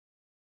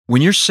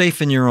When you're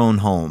safe in your own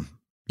home,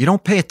 you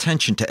don't pay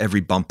attention to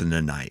every bump in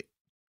the night.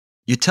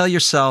 You tell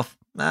yourself,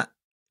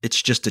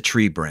 it's just a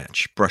tree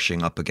branch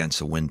brushing up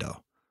against a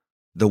window,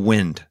 the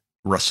wind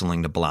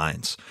rustling the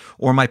blinds,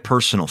 or my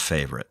personal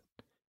favorite,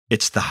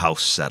 it's the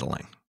house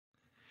settling.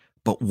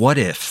 But what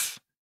if,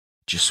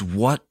 just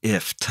what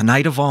if,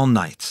 tonight of all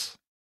nights,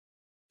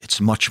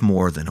 it's much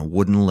more than a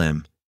wooden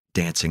limb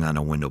dancing on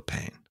a window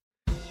pane?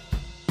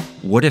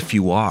 What if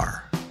you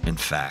are, in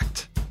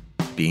fact,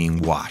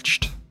 being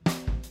watched?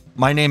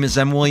 My name is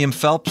M. William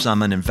Phelps.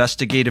 I'm an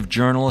investigative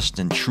journalist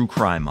and true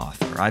crime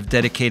author. I've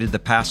dedicated the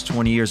past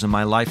 20 years of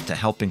my life to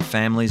helping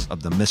families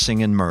of the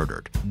missing and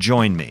murdered.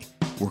 Join me.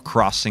 We're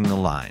crossing the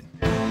line.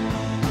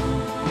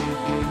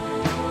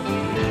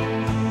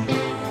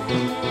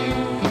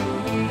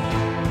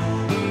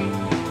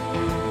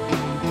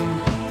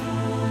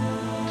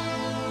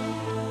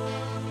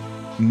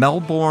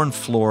 Melbourne,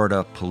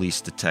 Florida police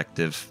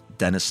detective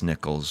Dennis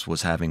Nichols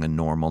was having a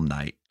normal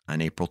night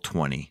on April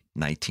 20,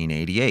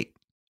 1988.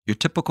 Your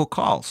typical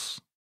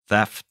calls: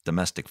 theft,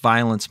 domestic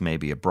violence,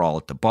 maybe a brawl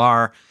at the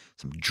bar,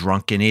 some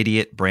drunken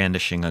idiot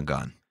brandishing a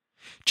gun.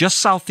 Just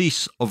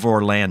southeast of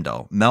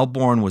Orlando,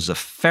 Melbourne was a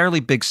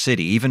fairly big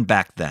city even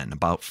back then,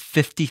 about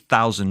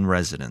 50,000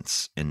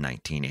 residents in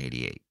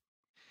 1988.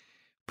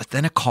 But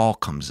then a call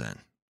comes in.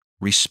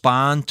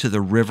 Respond to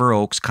the River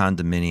Oaks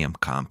condominium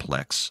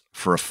complex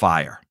for a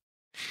fire.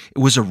 It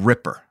was a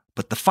ripper,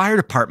 but the fire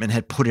department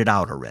had put it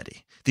out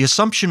already. The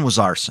assumption was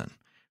arson,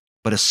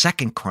 but a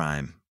second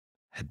crime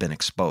had been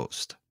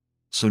exposed.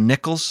 So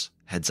Nichols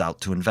heads out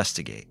to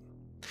investigate.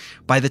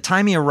 By the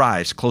time he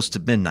arrives close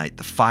to midnight,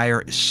 the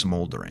fire is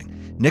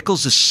smoldering.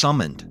 Nichols is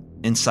summoned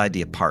inside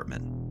the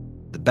apartment,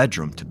 the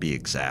bedroom to be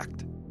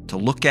exact, to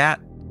look at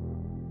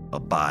a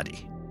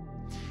body.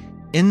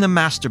 In the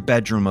master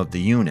bedroom of the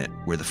unit,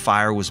 where the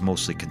fire was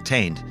mostly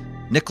contained,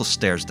 Nichols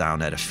stares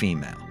down at a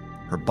female,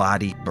 her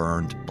body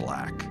burned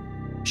black.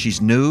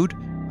 She's nude,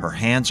 her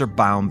hands are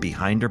bound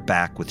behind her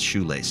back with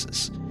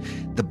shoelaces.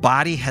 The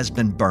body has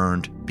been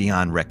burned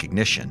beyond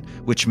recognition,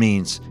 which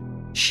means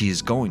she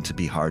is going to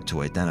be hard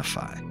to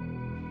identify.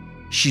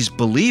 She's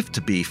believed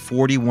to be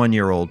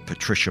 41-year-old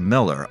Patricia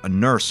Miller, a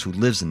nurse who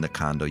lives in the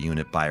condo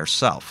unit by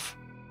herself.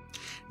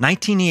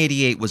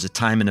 1988 was a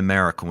time in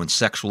America when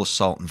sexual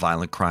assault and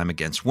violent crime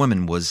against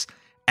women was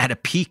at a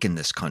peak in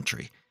this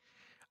country.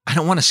 I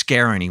don't want to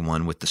scare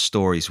anyone with the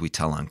stories we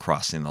tell on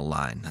Crossing the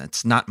Line.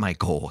 That's not my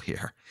goal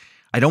here.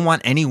 I don't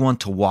want anyone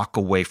to walk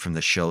away from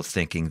the show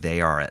thinking they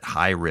are at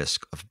high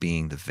risk of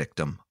being the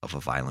victim of a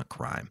violent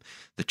crime.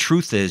 The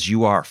truth is,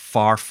 you are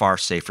far, far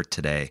safer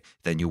today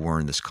than you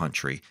were in this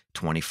country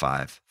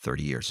 25,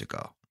 30 years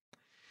ago.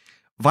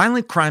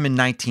 Violent crime in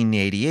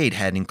 1988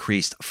 had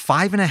increased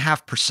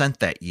 5.5%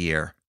 that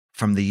year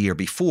from the year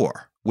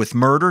before, with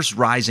murders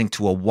rising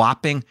to a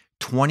whopping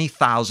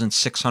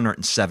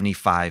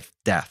 20,675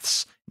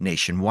 deaths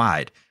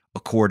nationwide,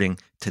 according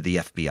to the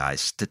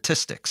FBI's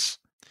statistics.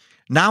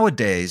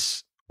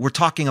 Nowadays, we're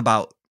talking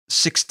about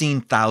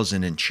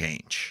 16,000 and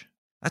change.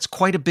 That's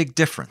quite a big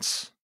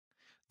difference.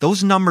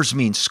 Those numbers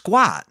mean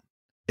squat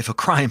if a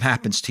crime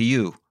happens to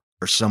you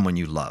or someone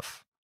you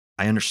love.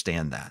 I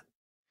understand that.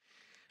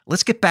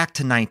 Let's get back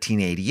to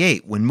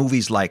 1988, when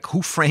movies like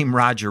Who Framed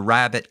Roger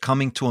Rabbit,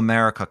 Coming to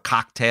America,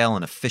 Cocktail,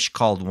 and A Fish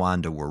Called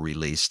Wanda were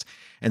released,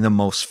 and the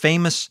most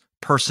famous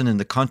person in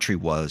the country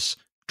was,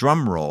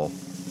 drum roll,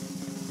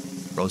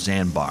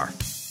 Roseanne Barr.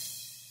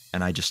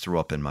 And I just threw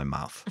up in my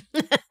mouth.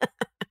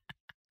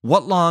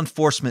 What law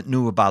enforcement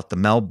knew about the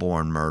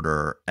Melbourne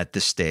murder at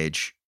this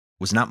stage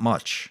was not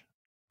much,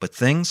 but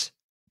things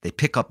they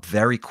pick up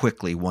very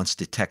quickly once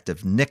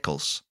Detective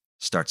Nichols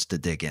starts to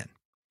dig in.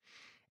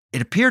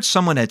 It appeared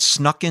someone had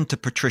snuck into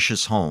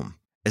Patricia's home,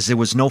 as there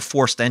was no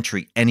forced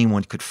entry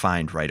anyone could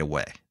find right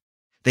away.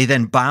 They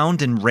then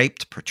bound and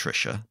raped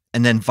Patricia,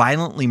 and then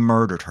violently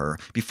murdered her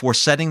before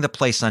setting the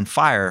place on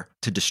fire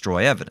to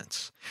destroy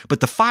evidence.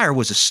 But the fire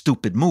was a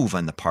stupid move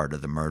on the part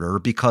of the murderer,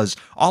 because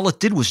all it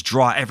did was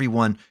draw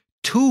everyone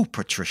to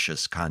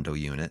Patricia's condo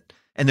unit,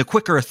 and the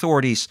quicker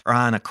authorities are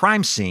on a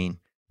crime scene,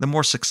 the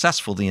more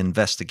successful the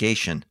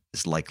investigation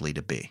is likely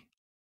to be.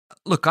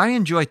 Look, I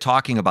enjoy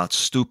talking about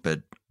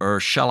stupid,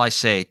 or shall I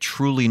say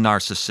truly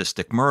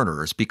narcissistic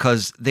murderers,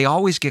 because they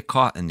always get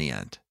caught in the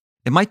end.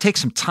 It might take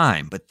some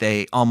time, but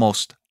they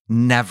almost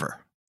never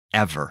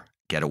ever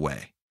get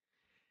away.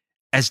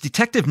 As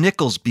Detective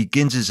Nichols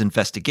begins his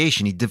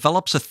investigation, he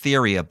develops a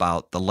theory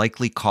about the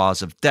likely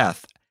cause of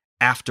death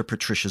after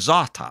Patricia's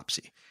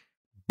autopsy: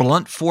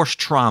 blunt force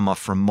trauma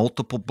from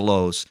multiple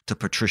blows to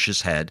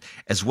Patricia's head,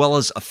 as well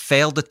as a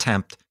failed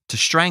attempt to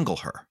strangle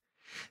her.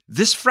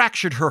 This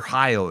fractured her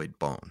hyoid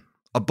bone,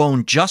 a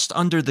bone just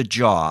under the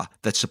jaw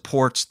that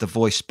supports the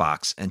voice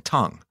box and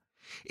tongue.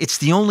 It's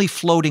the only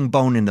floating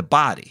bone in the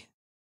body,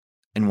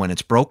 and when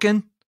it's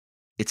broken,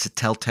 it's a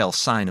telltale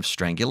sign of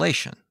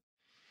strangulation.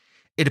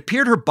 It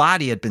appeared her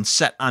body had been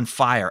set on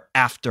fire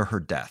after her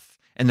death,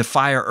 and the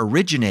fire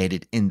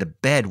originated in the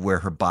bed where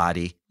her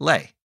body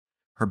lay.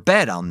 Her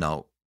bed, I'll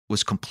note,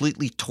 was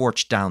completely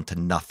torched down to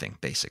nothing,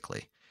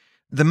 basically.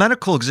 The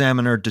medical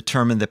examiner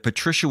determined that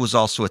Patricia was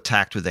also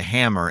attacked with a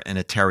hammer and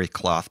a terry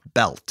cloth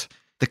belt.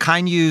 The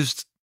kind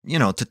used,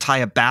 to tie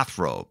a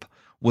bathrobe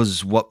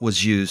was what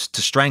was used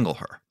to strangle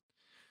her.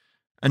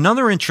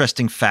 Another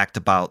interesting fact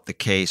about the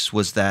case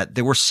was that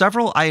there were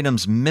several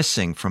items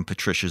missing from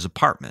Patricia's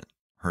apartment.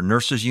 Her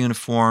nurse's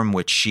uniform,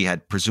 which she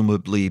had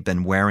presumably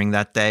been wearing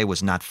that day,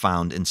 was not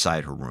found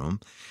inside her room.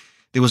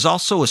 There was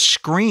also a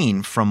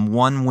screen from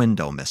one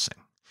window missing,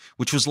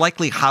 which was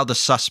likely how the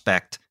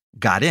suspect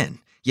got in,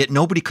 yet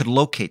nobody could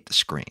locate the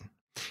screen.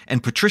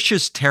 And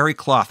Patricia's terry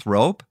cloth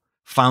robe,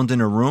 found in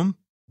her room,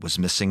 was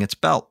missing its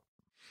belt.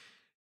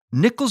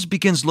 Nichols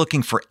begins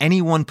looking for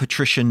anyone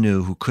Patricia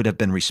knew who could have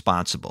been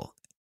responsible.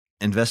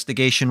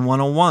 Investigation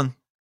 101.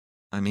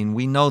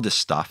 We know this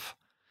stuff.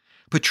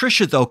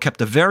 Patricia, though, kept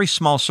a very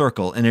small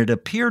circle, and it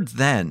appeared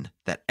then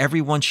that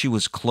everyone she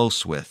was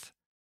close with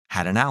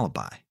had an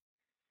alibi.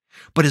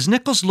 But as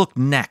Nichols looked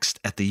next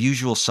at the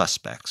usual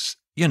suspects,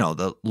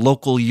 the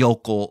local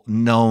yokel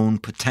known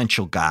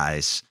potential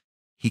guys,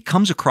 he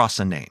comes across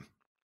a name.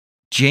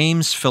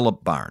 James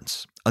Philip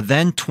Barnes, a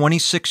then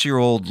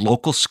 26-year-old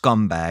local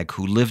scumbag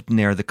who lived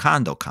near the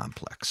condo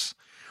complex.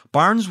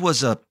 Barnes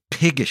was a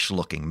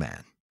piggish-looking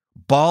man,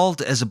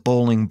 bald as a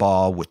bowling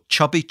ball with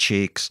chubby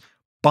cheeks,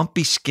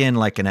 bumpy skin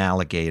like an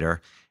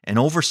alligator, an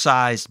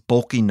oversized,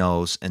 bulky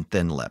nose, and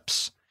thin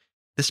lips.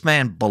 This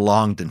man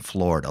belonged in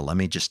Florida, let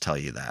me just tell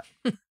you that.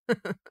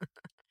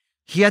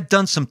 He had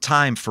done some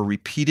time for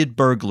repeated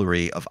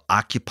burglary of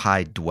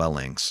occupied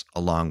dwellings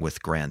along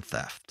with grand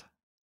theft.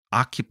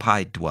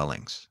 Occupied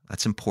dwellings,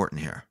 that's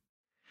important here.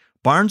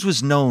 Barnes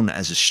was known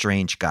as a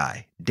strange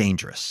guy,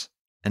 dangerous,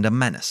 and a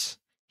menace.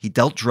 He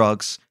dealt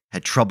drugs,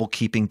 had trouble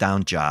keeping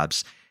down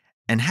jobs,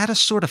 and had a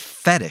sort of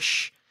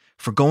fetish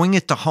for going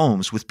into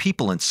homes with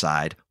people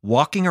inside,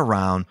 walking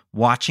around,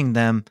 watching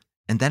them,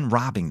 and then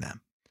robbing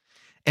them.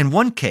 In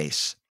one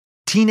case,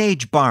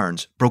 teenage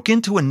Barnes broke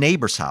into a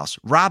neighbor's house,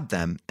 robbed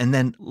them, and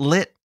then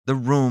lit the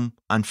room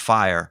on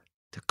fire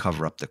to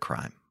cover up the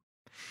crime.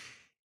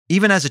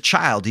 Even as a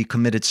child, he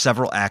committed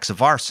several acts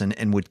of arson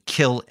and would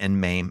kill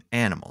and maim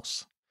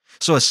animals.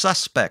 So as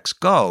suspects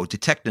go,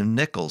 Detective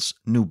Nichols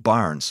knew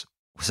Barnes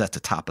was at the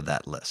top of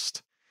that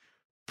list.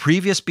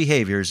 Previous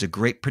behavior is a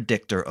great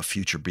predictor of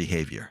future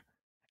behavior,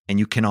 and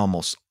you can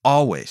almost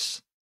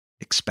always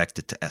expect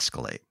it to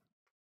escalate.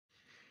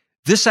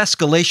 This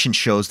escalation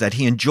shows that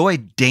he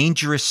enjoyed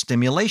dangerous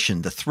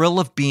stimulation, the thrill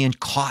of being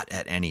caught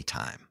at any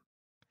time.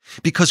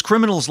 Because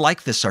criminals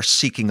like this are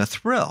seeking a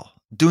thrill.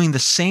 Doing the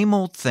same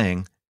old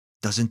thing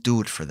doesn't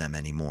do it for them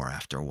anymore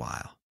after a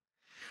while.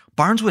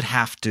 Barnes would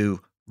have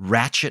to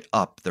ratchet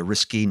up the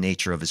risky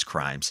nature of his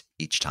crimes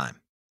each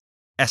time.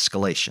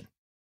 Escalation,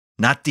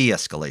 not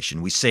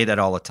de-escalation. We say that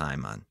all the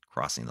time on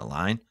Crossing the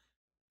Line.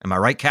 Am I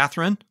right,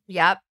 Catherine?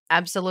 Yep,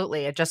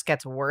 absolutely. It just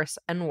gets worse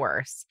and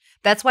worse.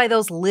 That's why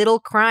those little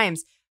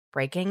crimes,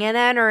 breaking and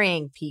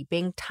entering,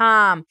 peeping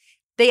Tom,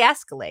 they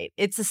escalate.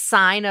 It's a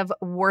sign of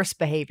worse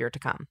behavior to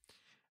come.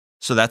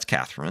 So that's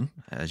Catherine,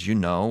 as you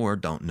know or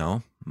don't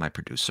know, my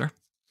producer.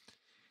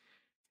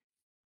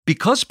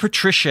 Because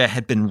Patricia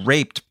had been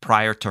raped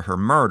prior to her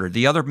murder,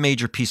 the other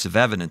major piece of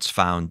evidence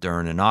found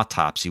during an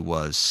autopsy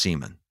was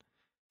semen.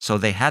 So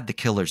they had the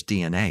killer's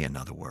DNA, in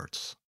other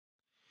words.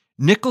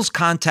 Nichols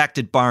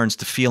contacted Barnes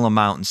to feel him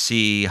out and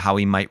see how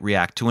he might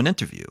react to an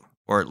interview,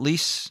 or at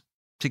least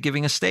to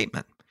giving a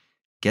statement.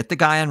 Get the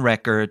guy on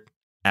record,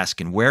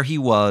 asking where he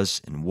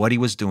was and what he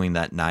was doing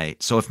that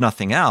night, so if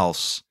nothing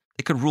else,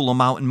 they could rule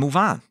him out and move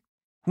on.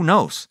 Who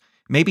knows?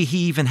 Maybe he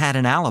even had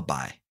an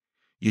alibi.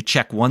 You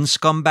check one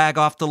scumbag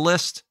off the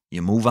list,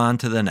 you move on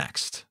to the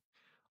next.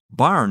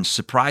 Barnes,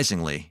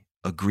 surprisingly,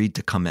 agreed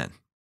to come in.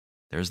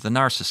 There's the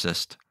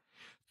narcissist.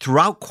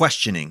 Throughout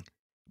questioning,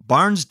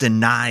 Barnes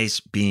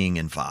denies being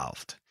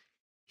involved.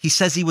 He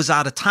says he was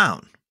out of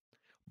town.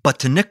 But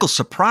to Nichols'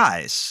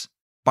 surprise,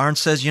 Barnes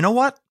says, you know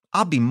what?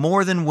 I'll be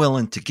more than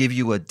willing to give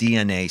you a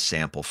DNA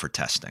sample for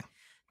testing.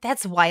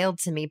 That's wild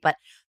to me, but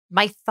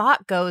my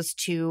thought goes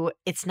to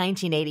it's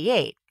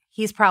 1988.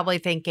 He's probably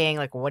thinking,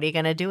 like, what are you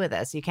going to do with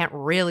this? You can't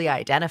really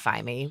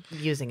identify me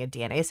using a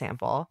DNA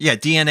sample. Yeah,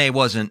 DNA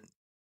wasn't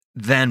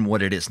then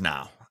what it is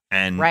now.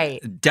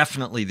 And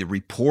definitely the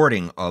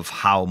reporting of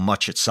how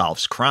much it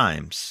solves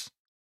crimes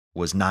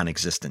was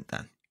non-existent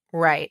then.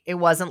 Right. It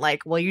wasn't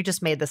like, well, you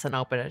just made this an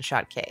open and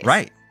shut case.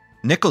 Right.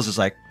 Nichols is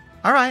like,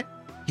 all right.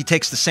 He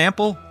takes the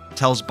sample,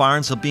 tells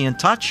Barnes he'll be in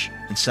touch,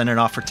 and send it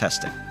off for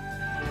testing.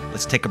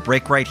 Let's take a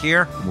break right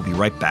here, and we'll be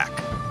right back.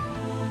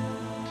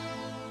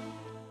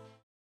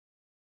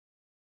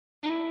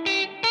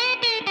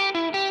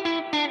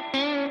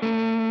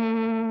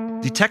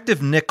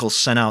 Detective Nichols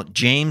sent out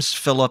James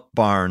Philip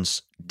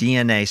Barnes'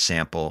 DNA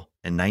sample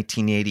in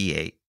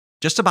 1988,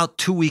 just about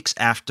 2 weeks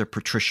after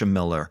Patricia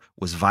Miller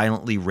was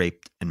violently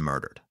raped and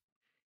murdered.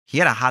 He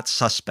had a hot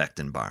suspect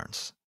in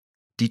Barnes.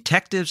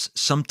 Detectives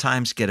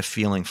sometimes get a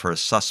feeling for a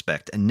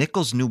suspect, and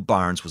Nichols knew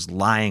Barnes was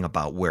lying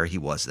about where he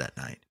was that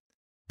night.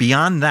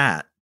 Beyond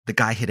that, the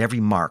guy hit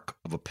every mark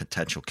of a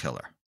potential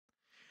killer.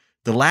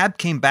 The lab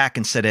came back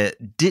and said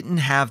it didn't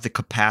have the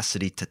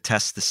capacity to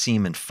test the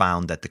semen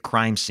found at the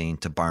crime scene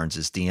to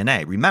Barnes's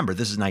DNA. Remember,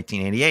 this is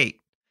 1988.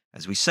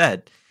 As we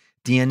said,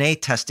 DNA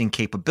testing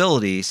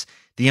capabilities,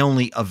 the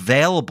only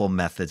available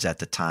methods at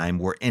the time,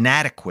 were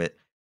inadequate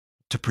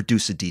to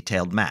produce a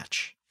detailed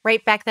match.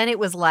 Right. Back then, it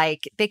was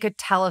like they could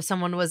tell if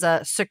someone was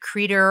a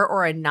secretor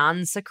or a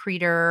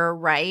non-secretor,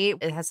 right?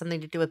 It has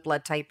something to do with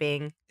blood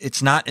typing.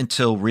 It's not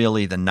until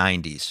really the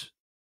 90s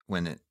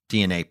when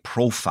DNA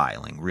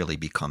profiling really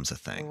becomes a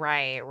thing.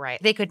 Right.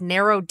 They could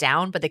narrow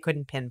down, but they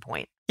couldn't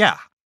pinpoint. Yeah.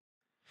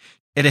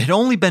 It had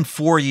only been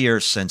 4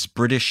 years since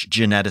British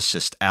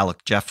geneticist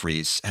Alec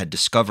Jeffreys had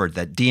discovered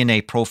that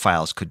DNA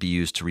profiles could be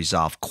used to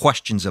resolve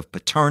questions of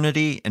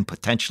paternity and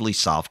potentially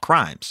solve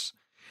crimes.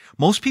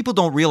 Most people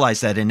don't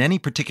realize that in any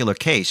particular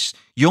case,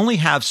 you only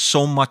have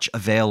so much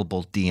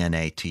available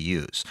DNA to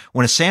use.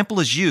 When a sample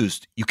is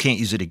used, you can't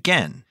use it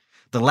again.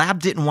 The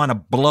lab didn't want to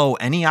blow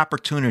any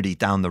opportunity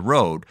down the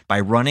road by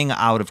running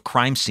out of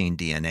crime scene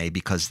DNA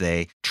because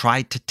they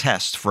tried to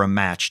test for a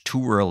match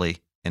too early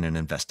in an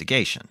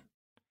investigation.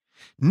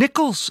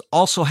 Nichols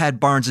also had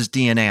Barnes's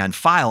DNA on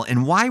file,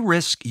 and why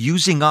risk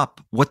using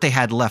up what they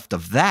had left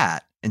of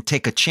that and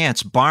take a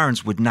chance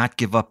Barnes would not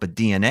give up a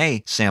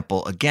DNA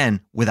sample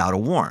again without a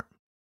warrant?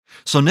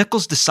 So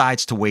Nichols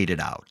decides to wait it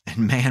out,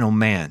 and man, oh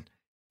man,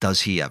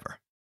 does he ever,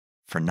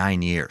 for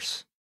 9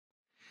 years.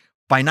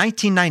 By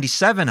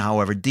 1997,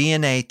 however,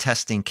 DNA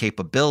testing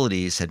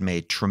capabilities had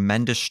made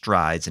tremendous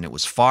strides, and it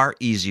was far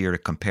easier to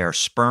compare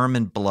sperm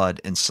and blood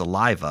and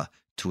saliva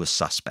to a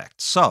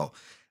suspect. So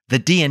the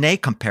DNA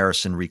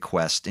comparison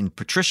request in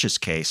Patricia's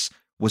case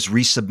was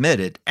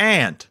resubmitted,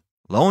 and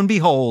lo and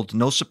behold,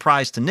 no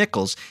surprise to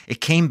Nichols,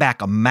 it came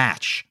back a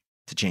match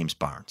to James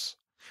Barnes.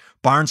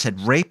 Barnes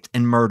had raped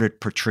and murdered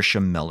Patricia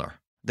Miller.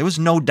 There was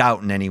no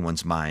doubt in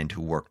anyone's mind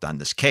who worked on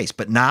this case,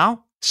 but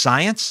now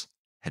science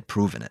had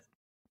proven it.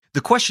 The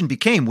question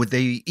became, would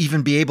they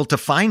even be able to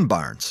find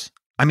Barnes?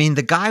 I mean,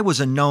 the guy was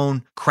a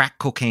known crack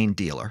cocaine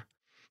dealer.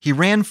 He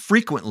ran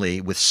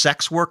frequently with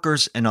sex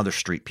workers and other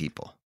street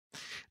people.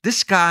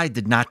 This guy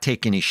did not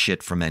take any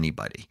shit from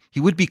anybody.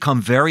 He would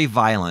become very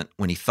violent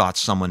when he thought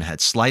someone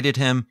had slighted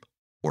him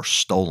or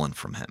stolen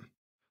from him.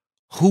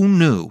 Who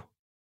knew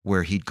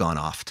where he'd gone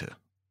off to?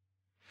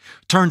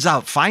 Turns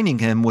out finding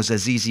him was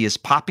as easy as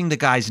popping the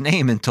guy's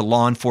name into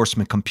law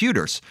enforcement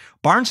computers.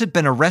 Barnes had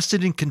been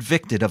arrested and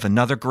convicted of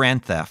another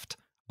grand theft,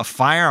 a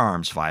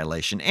firearms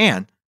violation,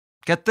 and,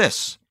 get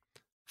this,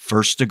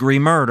 first-degree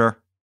murder.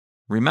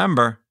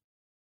 Remember,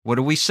 what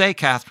do we say,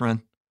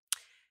 Catherine?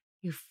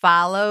 You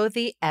follow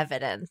the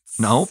evidence.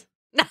 Nope.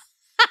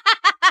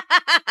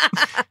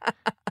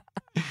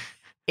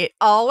 It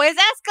always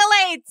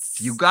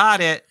escalates. You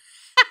got it.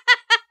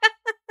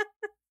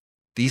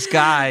 These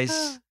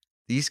guys,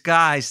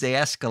 they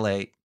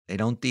escalate. They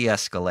don't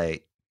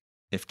de-escalate.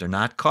 If they're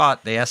not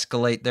caught, they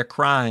escalate their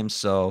crimes.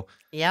 So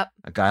Yep.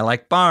 a guy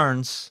like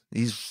Barnes,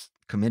 he's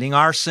committing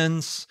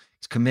arsons,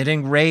 he's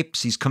committing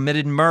rapes, he's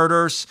committed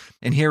murders,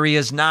 and here he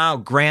is now,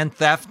 grand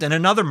theft and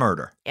another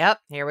murder. Yep.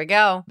 Here we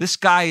go. This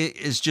guy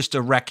is just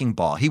a wrecking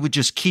ball. He would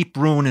just keep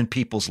ruining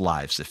people's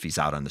lives if he's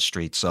out on the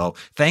street. So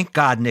thank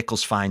God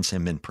Nichols finds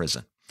him in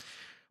prison.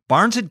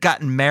 Barnes had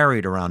gotten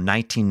married around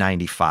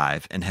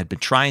 1995 and had been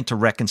trying to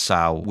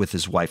reconcile with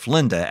his wife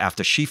Linda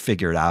after she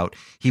figured out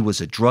he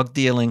was a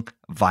drug-dealing,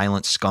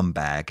 violent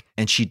scumbag,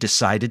 and she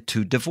decided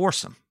to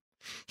divorce him.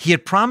 He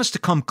had promised to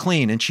come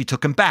clean, and she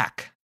took him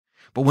back.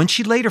 But when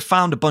she later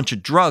found a bunch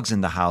of drugs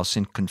in the house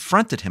and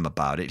confronted him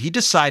about it, he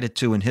decided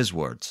to, in his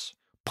words,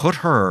 put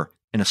her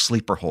in a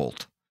sleeper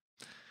hold.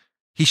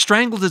 He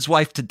strangled his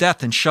wife to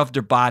death and shoved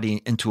her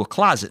body into a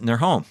closet in their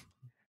home.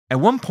 At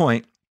one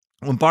point,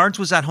 when Barnes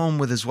was at home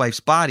with his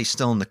wife's body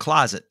still in the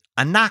closet,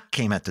 a knock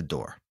came at the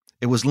door.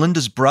 It was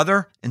Linda's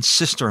brother and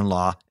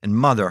sister-in-law and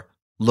mother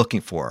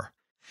looking for her.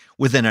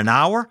 Within an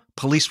hour,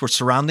 police were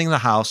surrounding the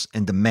house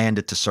and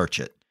demanded to search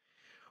it.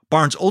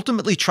 Barnes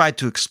ultimately tried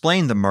to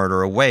explain the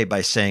murder away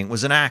by saying it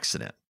was an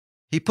accident.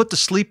 He put the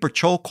sleeper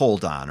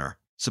chokehold on her,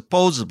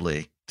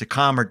 supposedly to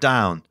calm her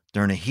down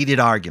during a heated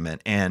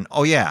argument, and,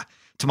 oh yeah,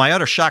 to my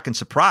utter shock and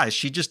surprise,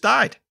 she just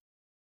died.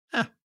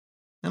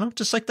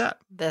 Just like that.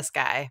 This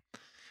guy.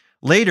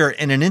 Later,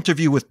 in an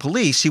interview with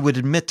police, he would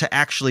admit to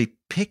actually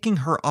picking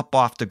her up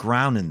off the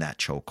ground in that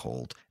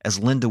chokehold as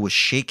Linda was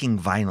shaking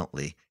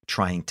violently,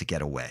 trying to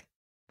get away.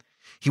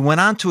 He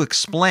went on to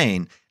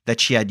explain that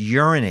she had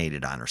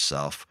urinated on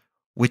herself,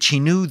 which he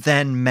knew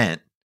then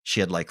meant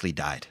she had likely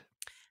died.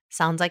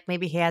 Sounds like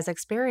maybe he has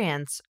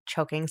experience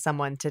choking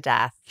someone to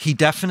death. He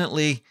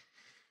definitely,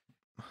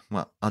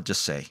 I'll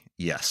just say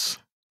yes.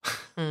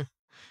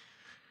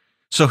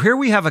 So here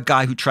we have a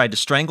guy who tried to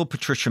strangle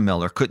Patricia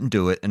Miller, couldn't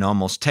do it, and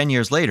almost 10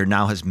 years later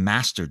now has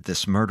mastered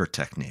this murder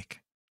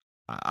technique.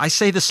 I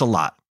say this a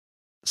lot.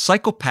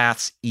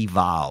 Psychopaths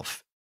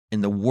evolve in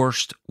the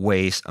worst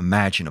ways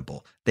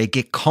imaginable. They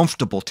get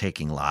comfortable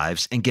taking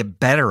lives and get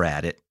better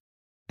at it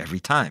every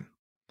time.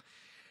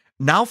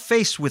 Now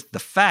faced with the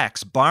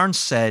facts, Barnes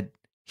said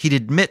he'd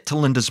admit to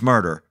Linda's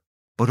murder,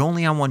 but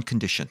only on one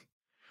condition.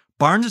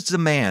 Barnes'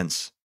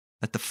 demands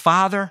that the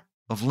father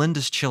of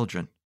Linda's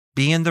children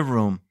be in the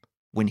room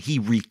when he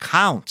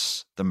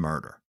recounts the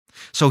murder,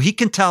 so he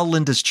can tell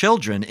Linda's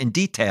children in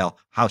detail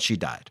how she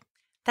died.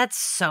 That's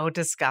so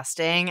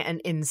disgusting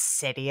and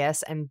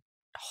insidious and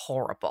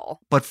horrible.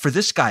 But for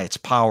this guy, it's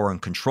power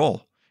and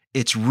control.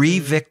 It's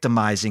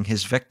re-victimizing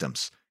his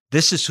victims.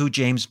 This is who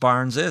James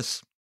Barnes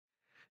is.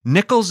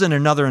 Nichols and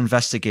another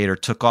investigator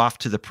took off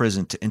to the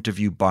prison to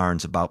interview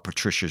Barnes about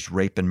Patricia's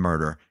rape and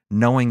murder,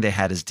 knowing they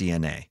had his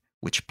DNA,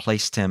 which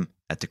placed him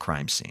at the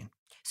crime scene.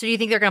 So do you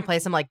think they're going to play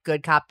some like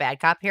good cop, bad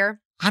cop here?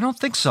 I don't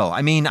think so.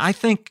 I mean, I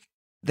think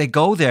they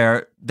go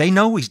there. They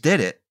know he did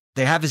it.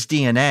 They have his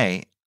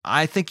DNA.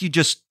 I think you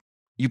just,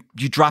 you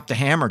drop the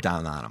hammer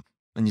down on him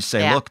and you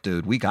say, look,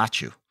 dude, we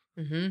got you.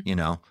 You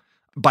know,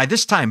 by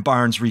this time,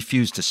 Barnes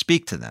refused to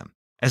speak to them.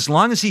 As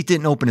long as he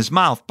didn't open his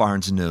mouth,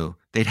 Barnes knew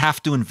they'd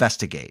have to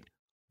investigate,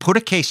 put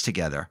a case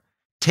together,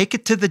 take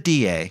it to the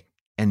DA,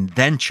 and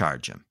then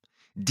charge him.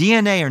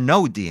 DNA or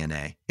no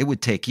DNA, it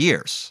would take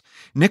years.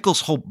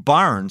 Nichols hoped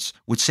Barnes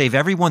would save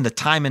everyone the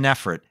time and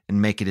effort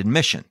and make an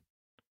admission,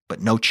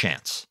 but no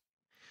chance.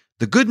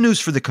 The good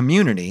news for the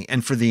community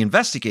and for the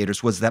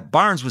investigators was that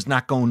Barnes was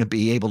not going to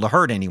be able to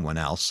hurt anyone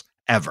else,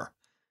 ever.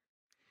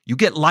 You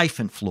get life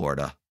in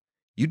Florida,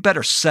 you'd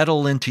better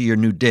settle into your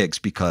new digs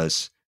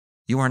because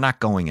you are not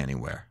going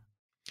anywhere.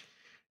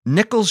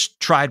 Nichols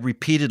tried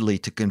repeatedly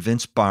to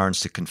convince Barnes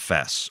to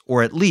confess,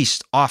 or at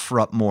least offer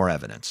up more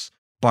evidence.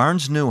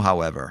 Barnes knew,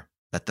 however,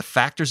 that the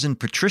factors in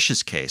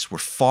Patricia's case were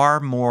far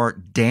more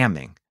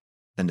damning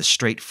than the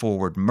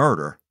straightforward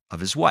murder of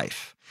his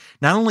wife.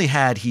 Not only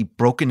had he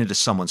broken into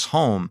someone's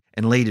home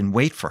and laid in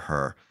wait for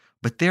her,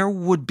 but there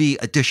would be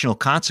additional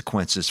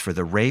consequences for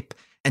the rape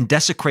and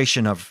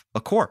desecration of a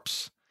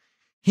corpse.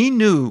 He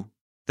knew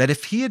that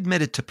if he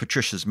admitted to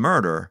Patricia's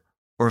murder,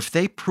 or if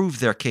they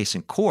proved their case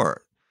in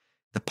court,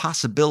 the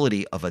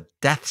possibility of a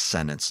death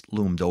sentence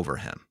loomed over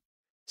him.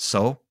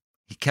 So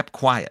he kept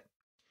quiet.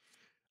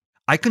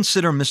 I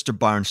consider Mr.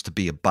 Barnes to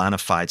be a bona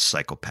fide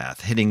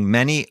psychopath, hitting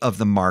many of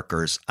the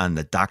markers on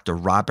the Dr.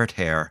 Robert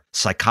Hare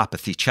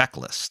psychopathy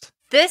checklist.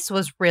 This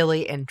was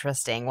really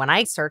interesting. When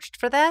I searched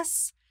for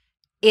this,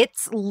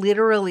 it's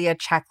literally a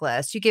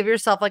checklist. You give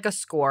yourself like a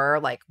score,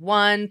 like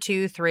 1,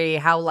 2, 3.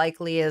 How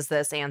likely is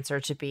this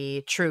answer to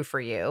be true for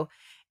you?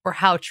 Or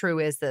how true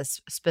is this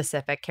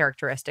specific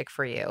characteristic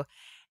for you?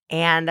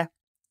 And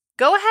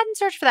go ahead and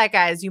search for that,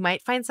 guys. You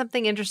might find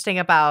something interesting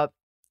about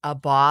a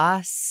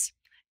boss,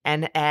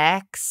 an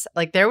ex.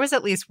 Like there was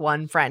at least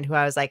one friend who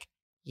I was like,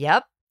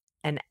 yep,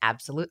 an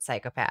absolute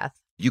psychopath.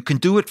 You can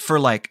do it for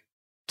like,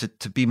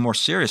 to be more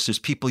serious. There's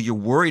people you're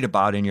worried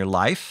about in your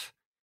life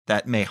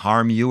that may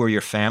harm you or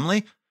your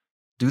family.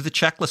 Do the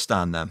checklist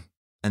on them.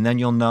 And then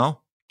you'll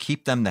know,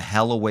 keep them the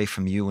hell away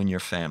from you and your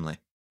family.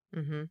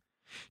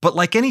 But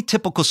like any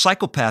typical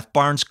psychopath,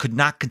 Barnes could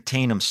not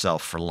contain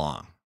himself for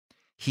long.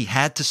 He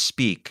had to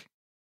speak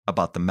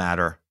about the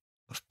matter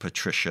of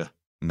Patricia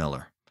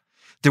Miller.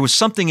 There was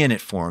something in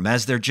it for him,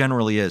 as there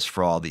generally is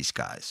for all these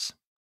guys.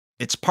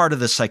 It's part of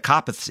the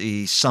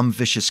psychopathy some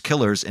vicious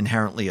killers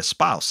inherently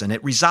espouse, and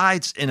it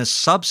resides in a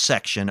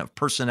subsection of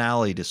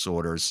personality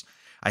disorders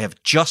I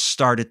have just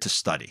started to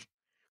study.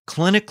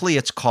 Clinically,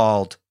 it's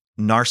called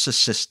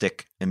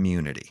narcissistic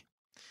immunity.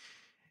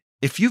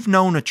 If you've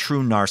known a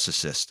true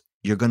narcissist,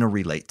 you're going to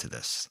relate to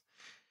this.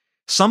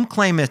 Some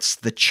claim it's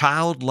the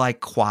childlike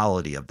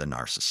quality of the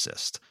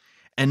narcissist,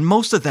 and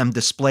most of them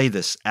display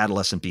this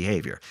adolescent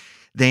behavior.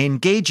 They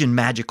engage in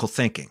magical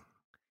thinking.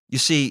 You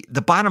see,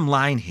 the bottom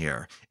line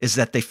here is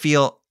that they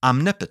feel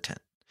omnipotent,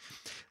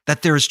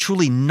 that there is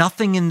truly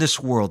nothing in this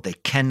world they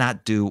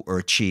cannot do or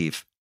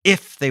achieve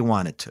if they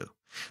wanted to.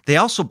 They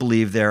also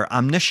believe they're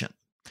omniscient.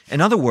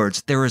 In other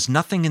words, there is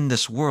nothing in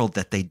this world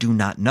that they do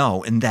not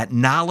know, and that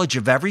knowledge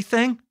of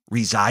everything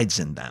resides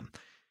in them.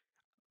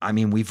 I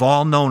mean, we've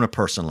all known a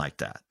person like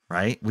that,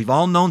 right? We've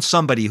all known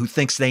somebody who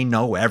thinks they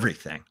know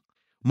everything.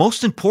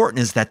 Most important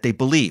is that they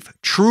believe,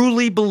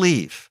 truly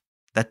believe,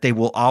 that they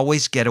will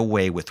always get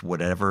away with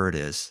whatever it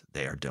is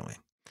they are doing.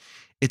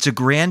 It's a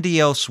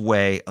grandiose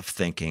way of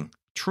thinking,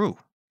 true.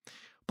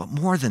 But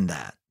more than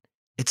that,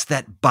 it's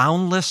that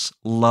boundless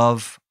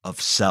love of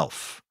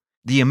self.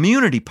 The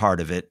immunity part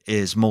of it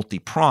is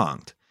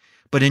multi-pronged.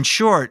 But in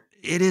short,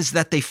 it is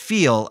that they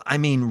feel,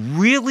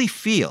 really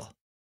feel,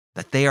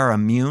 that they are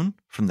immune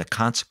from the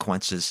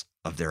consequences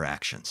of their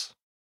actions.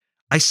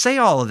 I say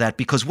all of that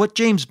because what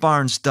James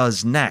Barnes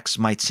does next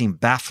might seem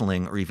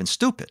baffling or even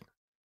stupid.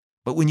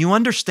 But when you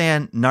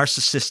understand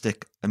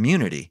narcissistic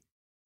immunity,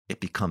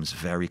 it becomes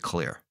very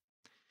clear.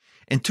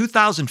 In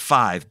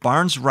 2005,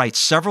 Barnes writes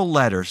several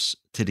letters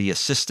to the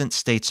assistant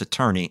state's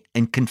attorney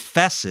and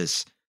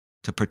confesses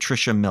to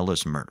Patricia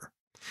Miller's murder.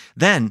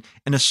 Then,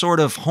 in a sort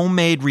of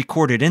homemade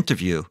recorded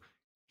interview,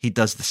 he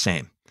does the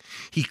same.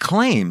 He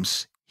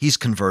claims he's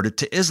converted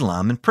to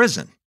Islam in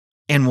prison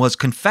and was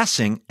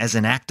confessing as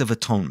an act of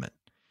atonement.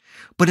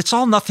 But it's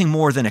all nothing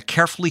more than a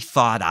carefully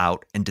thought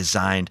out and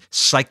designed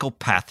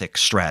psychopathic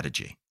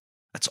strategy.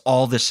 That's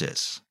all this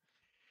is.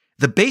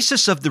 The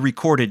basis of the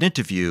recorded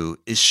interview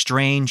is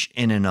strange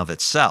in and of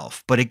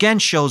itself, but again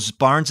shows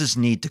Barnes's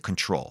need to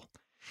control.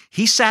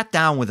 He sat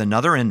down with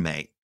another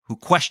inmate who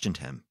questioned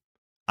him,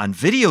 on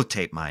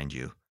videotape, mind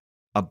you,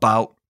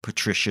 about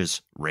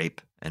Patricia's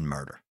rape and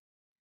murder.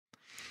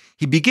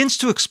 He begins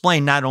to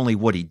explain not only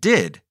what he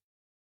did,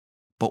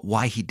 but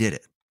why he did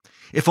it.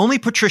 If only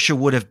Patricia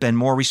would have been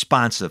more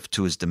responsive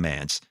to his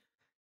demands,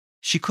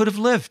 she could have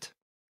lived.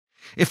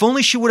 If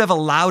only she would have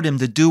allowed him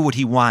to do what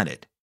he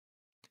wanted.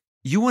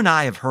 You and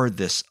I have heard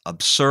this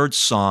absurd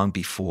song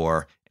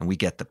before, and we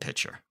get the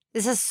picture.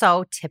 This is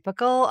so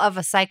typical of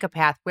a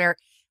psychopath where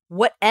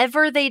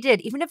whatever they did,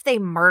 even if they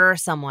murder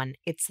someone,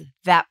 it's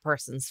that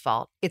person's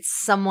fault. It's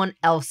someone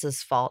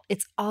else's fault.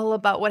 It's all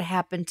about what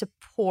happened to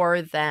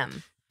poor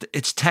them.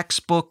 It's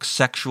textbook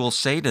sexual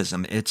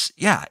sadism. It's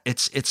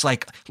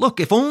like, look,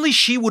 if only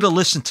she would have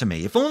listened to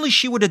me. If only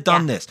she would have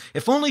done this.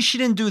 If only she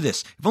didn't do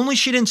this. If only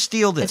she didn't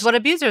steal this. It's what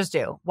abusers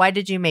do. Why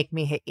did you make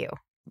me hit you?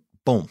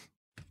 Boom.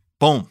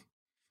 Boom.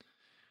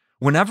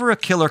 Whenever a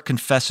killer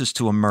confesses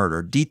to a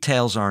murder,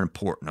 details are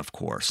important, of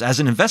course. As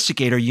an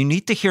investigator, you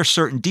need to hear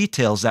certain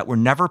details that were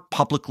never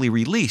publicly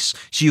released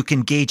so you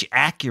can gauge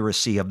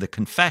accuracy of the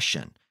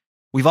confession.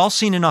 We've all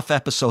seen enough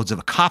episodes of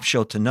a cop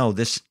show to know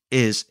this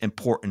is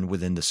important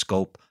within the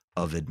scope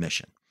of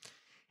admission.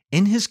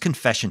 In his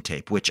confession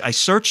tape, which I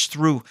searched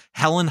through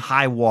hell and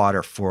high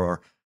water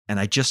for, and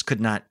I just could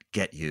not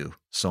get you,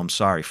 so I'm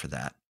sorry for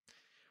that,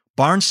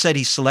 Barnes said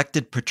he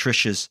selected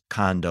Patricia's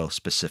condo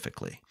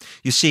specifically.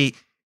 You see,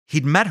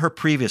 he'd met her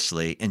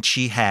previously, and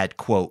she had,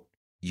 quote,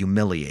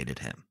 humiliated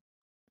him.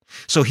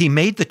 So he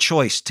made the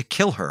choice to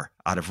kill her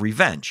out of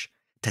revenge,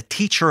 to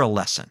teach her a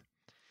lesson.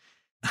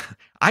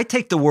 I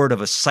take the word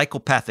of a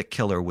psychopathic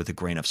killer with a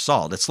grain of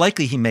salt. It's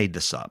likely he made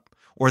this up,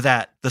 or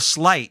that the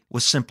slight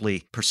was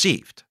simply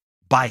perceived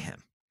by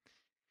him.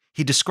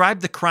 He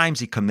described the crimes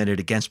he committed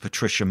against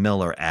Patricia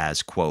Miller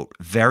as, quote,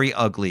 very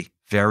ugly,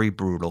 very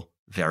brutal,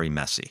 very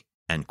messy,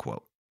 end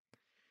quote.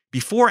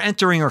 Before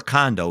entering her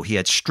condo, he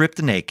had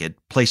stripped naked,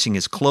 placing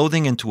his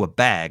clothing into a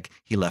bag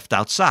he left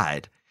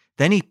outside.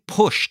 Then he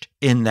pushed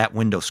in that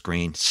window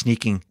screen,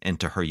 sneaking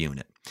into her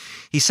unit.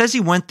 He says he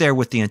went there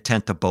with the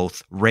intent to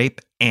both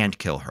rape and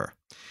kill her.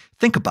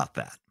 Think about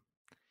that.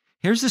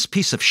 Here's this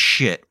piece of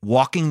shit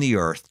walking the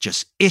earth,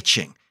 just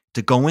itching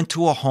to go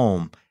into a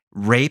home,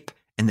 rape,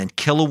 and then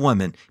kill a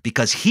woman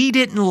because he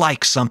didn't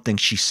like something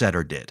she said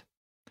or did.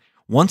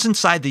 Once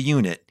inside the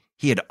unit,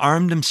 he had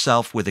armed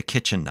himself with a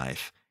kitchen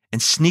knife and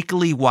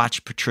sneakily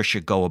watched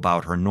Patricia go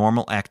about her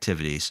normal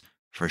activities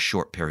for a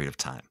short period of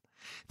time.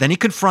 Then he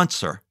confronts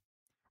her,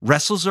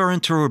 wrestles her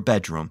into her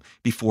bedroom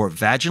before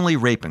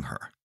vaginally raping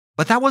her.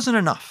 But that wasn't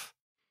enough.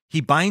 He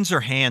binds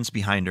her hands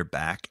behind her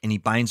back and he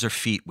binds her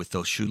feet with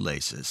those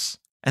shoelaces.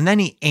 And then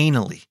he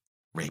anally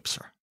rapes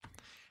her.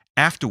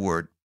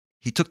 Afterward,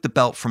 he took the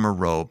belt from her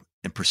robe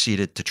and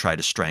proceeded to try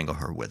to strangle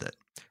her with it.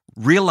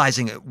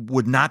 Realizing it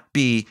would not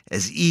be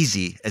as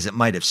easy as it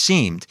might have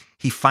seemed,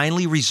 he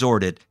finally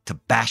resorted to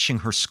bashing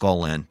her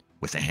skull in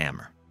with a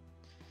hammer.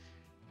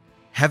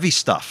 Heavy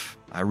stuff,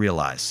 I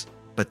realize,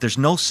 but there's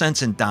no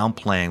sense in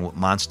downplaying what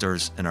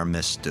monsters in our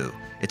midst do.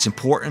 It's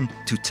important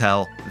to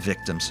tell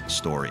victims'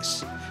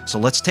 stories. So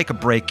let's take a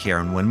break here,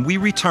 and when we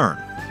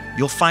return,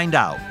 you'll find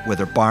out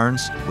whether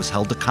Barnes was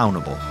held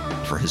accountable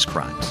for his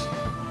crimes.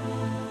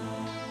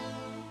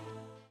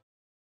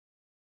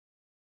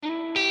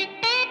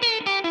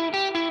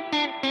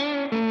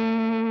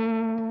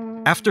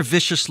 After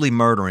viciously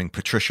murdering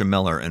Patricia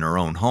Miller in her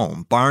own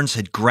home, Barnes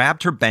had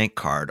grabbed her bank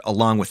card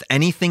along with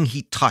anything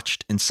he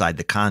touched inside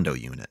the condo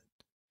unit.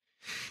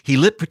 He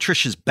lit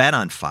Patricia's bed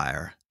on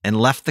fire and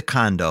left the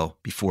condo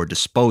before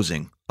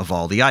disposing of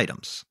all the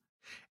items.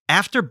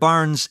 After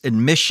Barnes'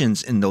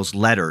 admissions in those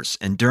letters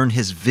and during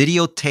his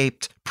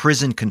videotaped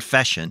prison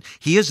confession,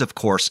 he is, of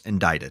course,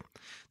 indicted.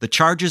 The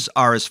charges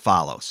are as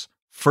follows: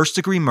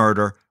 first-degree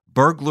murder,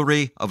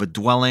 burglary of a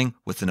dwelling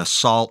with an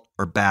assault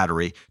or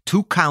battery,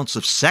 2 counts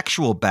of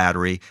sexual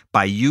battery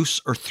by use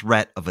or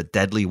threat of a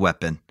deadly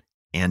weapon,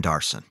 and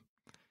arson.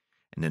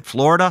 And in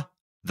Florida,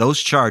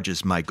 those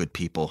charges, my good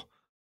people,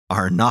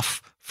 are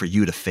enough for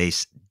you to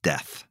face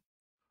death.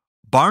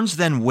 Barnes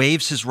then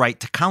waives his right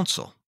to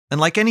counsel. And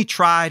like any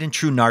tried and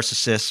true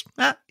narcissist,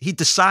 he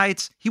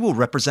decides he will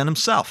represent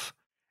himself.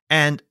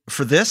 And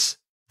for this,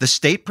 the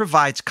state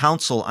provides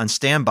counsel on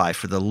standby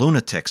for the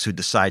lunatics who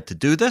decide to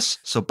do this,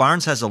 so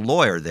Barnes has a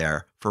lawyer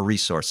there for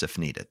resource if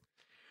needed.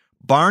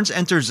 Barnes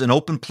enters an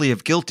open plea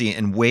of guilty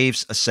and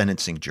waives a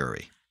sentencing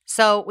jury.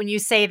 So when you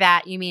say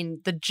that, you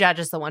mean the judge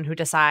is the one who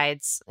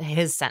decides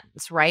his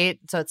sentence, right?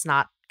 So it's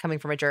not coming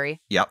from a jury?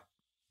 Yep,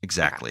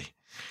 exactly. Okay.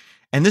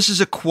 And this is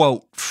a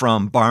quote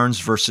from Barnes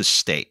versus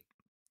State.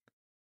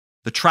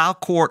 The trial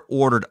court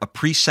ordered a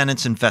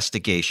pre-sentence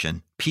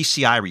investigation,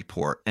 PCI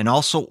report, and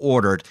also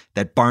ordered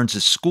that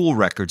Barnes' school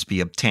records be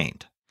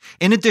obtained.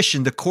 In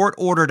addition, the court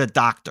ordered a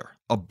doctor,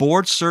 a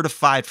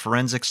board-certified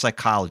forensic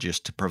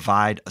psychologist, to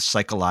provide a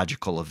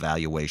psychological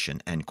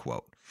evaluation, end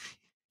quote.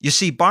 You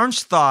see,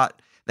 Barnes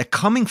thought that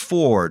coming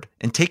forward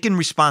and taking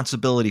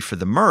responsibility for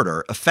the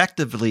murder,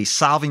 effectively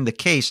solving the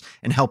case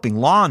and helping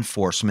law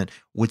enforcement,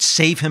 would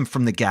save him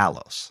from the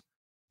gallows.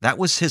 That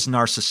was his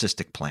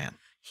narcissistic plan.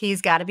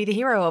 He's got to be the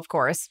hero, of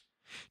course.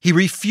 He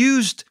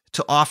refused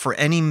to offer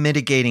any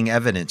mitigating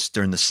evidence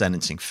during the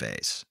sentencing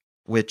phase,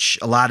 which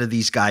a lot of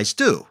these guys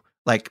do.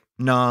 Like,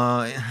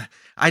 no,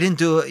 I didn't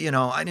do it.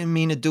 I didn't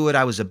mean to do it.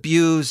 I was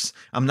abused.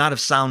 I'm not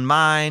of sound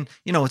mind.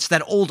 It's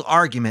that old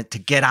argument to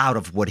get out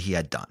of what he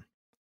had done.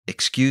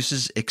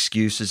 Excuses,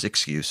 excuses,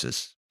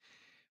 excuses.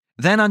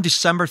 Then on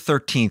December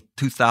 13th,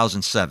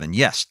 2007,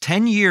 yes,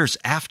 10 years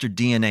after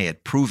DNA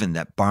had proven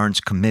that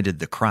Barnes committed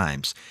the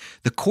crimes,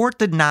 the court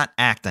did not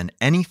act on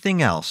anything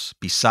else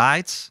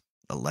besides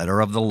the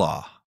letter of the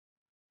law.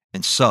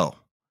 And so,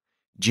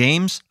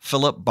 James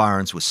Philip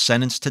Barnes was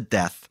sentenced to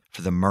death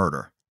for the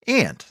murder.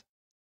 And,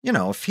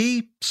 if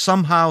he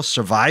somehow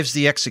survives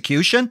the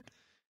execution,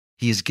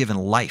 he is given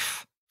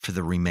life for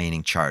the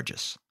remaining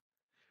charges.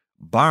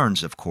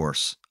 Barnes, of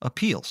course,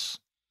 appeals.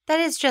 That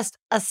is just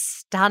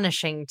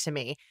astonishing to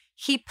me.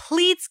 He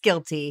pleads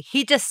guilty.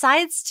 He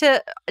decides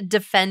to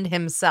defend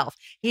himself.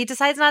 He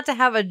decides not to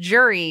have a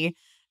jury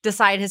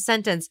decide his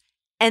sentence.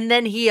 And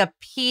then he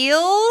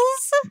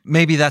appeals?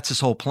 Maybe that's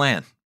his whole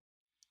plan.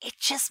 It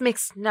just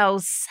makes no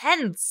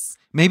sense.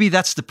 Maybe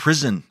that's the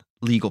prison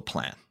legal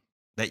plan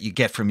that you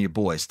get from your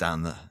boys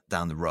down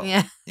the road.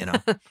 Yeah.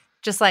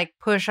 Just like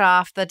push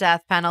off the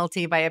death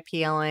penalty by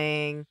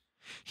appealing.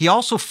 He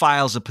also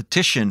files a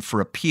petition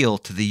for appeal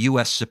to the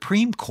U.S.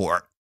 Supreme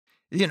Court.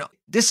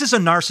 This is a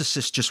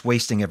narcissist just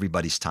wasting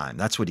everybody's time.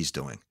 That's what he's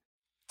doing.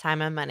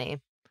 Time and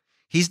money.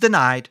 He's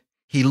denied.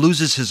 He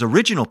loses his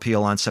original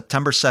appeal on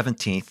September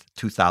 17th,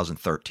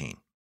 2013.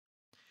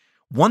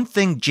 One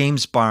thing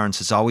James Barnes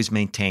has always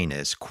maintained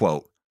is,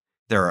 quote,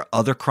 there are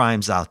other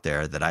crimes out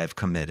there that I have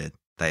committed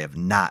that I have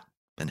not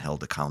been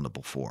held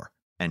accountable for,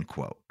 end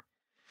quote.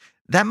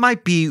 That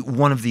might be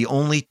one of the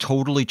only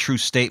totally true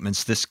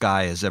statements this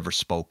guy has ever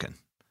spoken.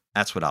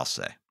 That's what I'll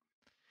say.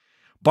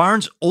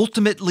 Barnes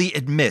ultimately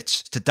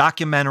admits to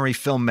documentary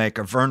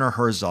filmmaker Werner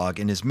Herzog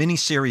in his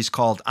miniseries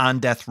called On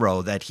Death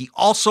Row that he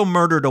also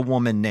murdered a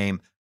woman named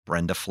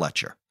Brenda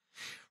Fletcher.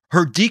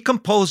 Her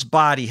decomposed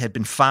body had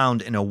been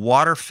found in a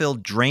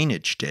water-filled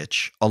drainage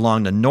ditch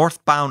along the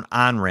northbound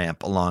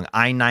on-ramp along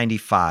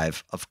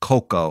I-95 of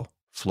Cocoa,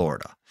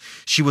 Florida.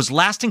 She was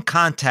last in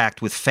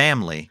contact with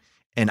family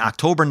in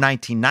October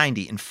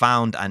 1990 and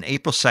found on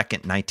April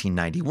 2nd,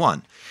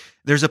 1991.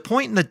 There's a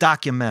point in the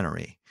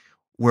documentary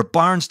where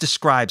Barnes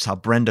describes how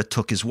Brenda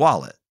took his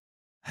wallet.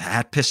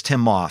 That pissed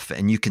him off,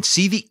 and you can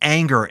see the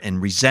anger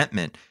and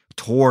resentment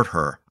toward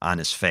her on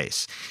his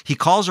face. He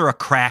calls her a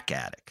crack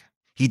addict.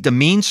 He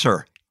demeans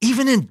her,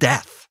 even in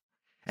death.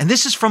 And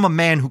this is from a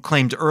man who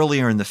claimed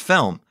earlier in the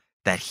film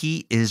that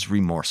he is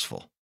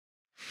remorseful.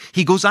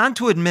 He goes on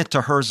to admit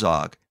to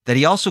Herzog that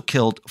he also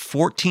killed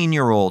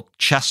 14-year-old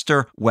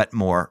Chester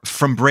Wetmore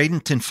from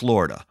Bradenton,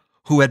 Florida,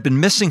 who had been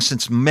missing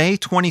since May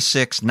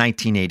 26,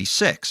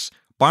 1986.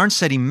 Barnes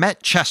said he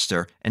met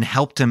Chester and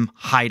helped him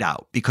hide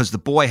out because the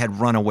boy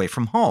had run away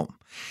from home.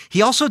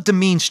 He also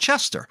demeans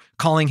Chester,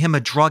 calling him a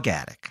drug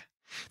addict.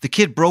 The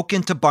kid broke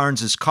into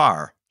Barnes's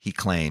car, he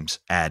claims,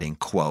 adding,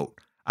 quote,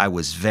 I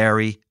was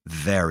very,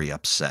 very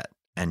upset,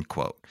 end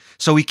quote.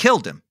 So he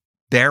killed him,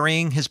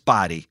 burying his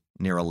body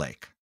near a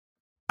lake.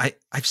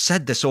 I've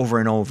said this over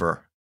and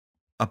over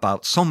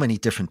about so many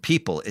different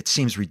people. It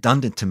seems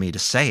redundant to me to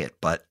say it,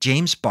 but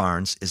James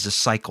Barnes is a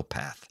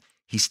psychopath.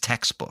 He's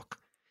textbook.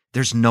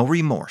 There's no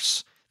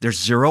remorse.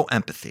 There's zero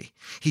empathy.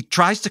 He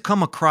tries to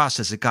come across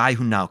as a guy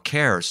who now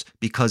cares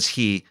because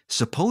he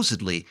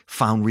supposedly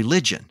found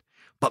religion.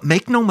 But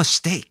make no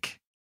mistake,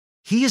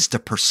 he is the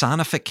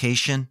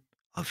personification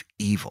of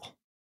evil.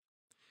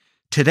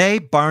 Today,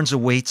 Barnes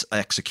awaits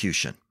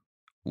execution,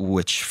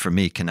 which for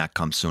me cannot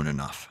come soon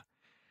enough.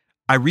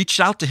 I reached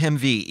out to him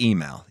via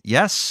email.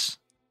 Yes,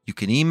 you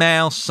can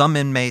email some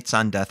inmates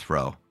on death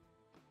row.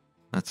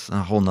 That's a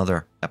whole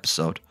nother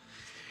episode.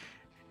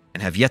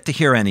 And have yet to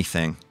hear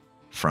anything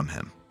from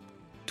him.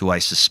 Do I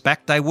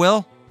suspect I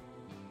will?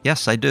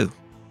 Yes, I do.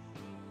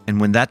 And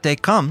when that day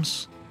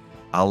comes,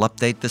 I'll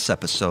update this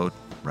episode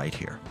right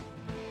here.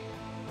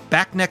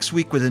 Back next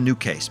week with a new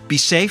case. Be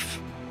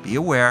safe, be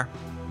aware,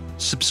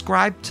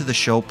 subscribe to the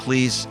show,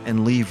 please,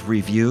 and leave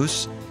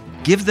reviews.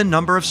 Give the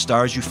number of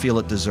stars you feel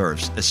it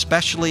deserves,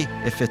 especially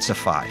if it's a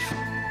 5.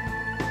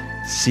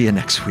 See you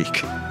next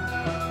week.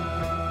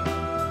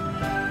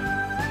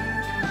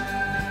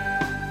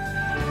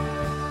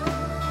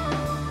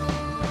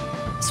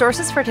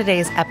 Sources for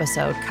today's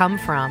episode come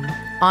from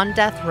On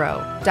Death Row,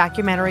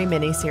 documentary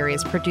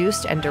miniseries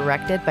produced and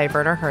directed by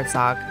Werner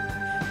Herzog,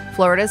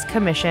 Florida's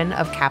Commission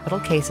of Capital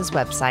Cases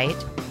website,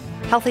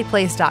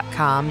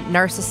 HealthyPlace.com,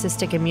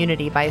 Narcissistic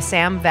Immunity by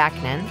Sam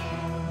Vaknin,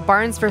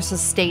 Barnes v.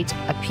 State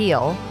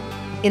Appeal,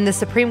 in the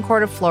Supreme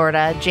Court of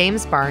Florida,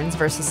 James Barnes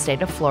v.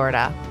 State of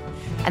Florida,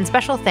 and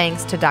special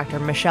thanks to Dr.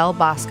 Michelle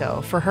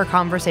Bosco for her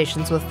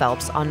conversations with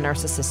Phelps on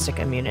narcissistic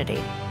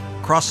immunity.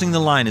 Crossing the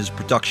Line is a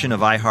production of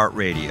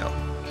iHeartRadio.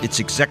 It's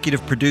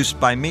executive produced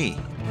by me,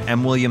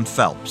 M. William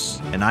Phelps,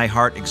 and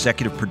iHeart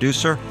executive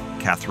producer,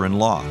 Catherine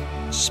Law.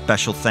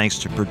 Special thanks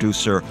to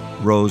producer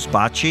Rose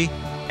Bacci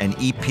and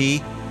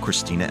EP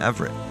Christina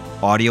Everett.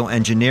 Audio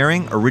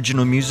engineering,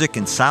 original music,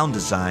 and sound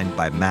design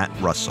by Matt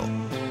Russell.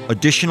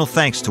 Additional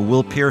thanks to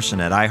Will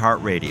Pearson at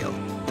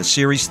iHeartRadio. The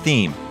series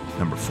theme,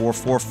 number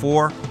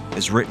 444,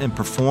 is written and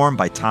performed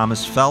by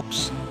Thomas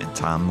Phelps and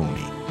Tom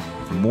Mooney.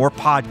 For more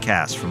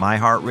podcasts from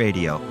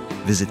iHeartRadio,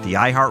 visit the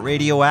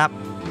iHeartRadio app,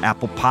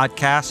 Apple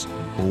Podcasts,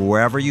 or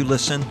wherever you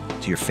listen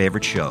to your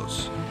favorite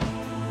shows.